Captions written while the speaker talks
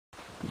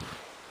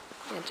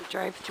And to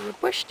drive through a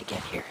bush to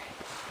get here.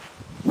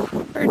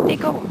 Where'd they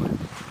go?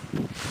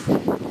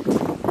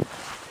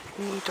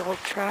 Neat old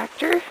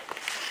tractor.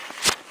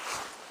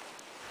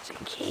 It's a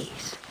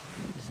case.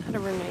 Is that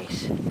ever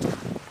nice?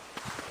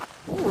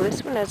 Oh,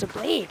 this one has a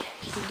blade.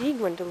 You need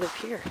one to live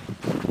here.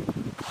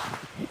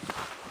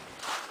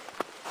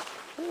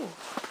 Oh,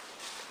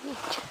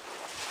 neat.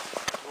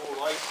 No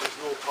light, there's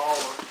no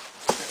collar.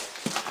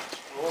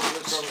 Oh,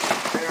 this on the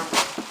camera.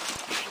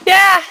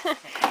 Yeah!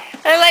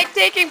 I like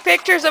taking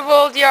pictures of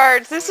old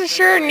yards. This is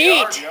sure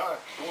neat. Yeah,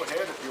 go ahead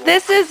if you want.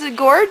 This is a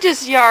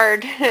gorgeous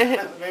yard.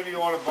 Maybe you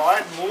want to buy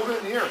it and move it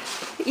in here.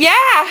 Yeah,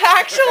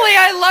 actually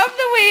I love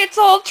the way it's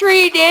all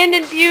treed in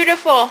and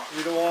beautiful.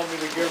 You don't want me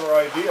to give her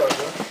ideas,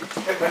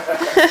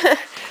 huh?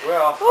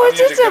 Well, Oh, I'm is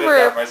usually this good ever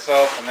at that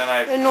myself, and then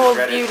I an old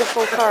regret it.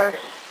 beautiful car?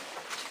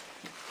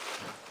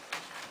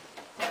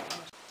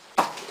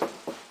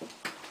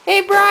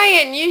 Hey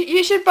Brian,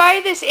 you should buy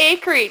this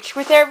acreage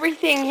with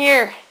everything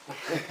here.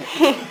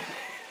 Yeah,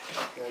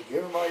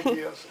 give them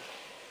ideas.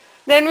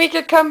 Then we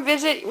could come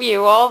visit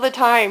you all the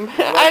time.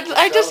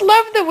 I just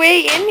love the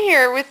way in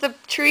here with the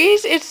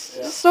trees. It's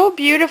so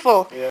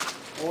beautiful. Yeah.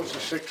 Oh, it's a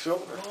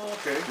 6-cylinder. Oh,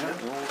 okay. Yeah,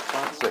 no, it's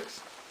not 6.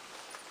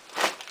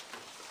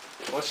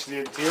 What's the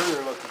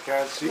interior look? You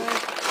can't see.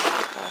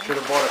 Should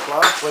have bought a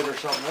cloud plate or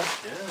something.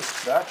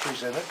 Yeah.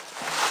 Batteries in it.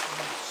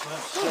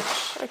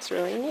 Oh, that's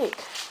really neat.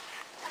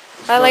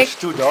 It's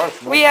too dark.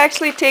 We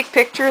actually take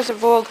pictures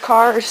of old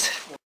cars.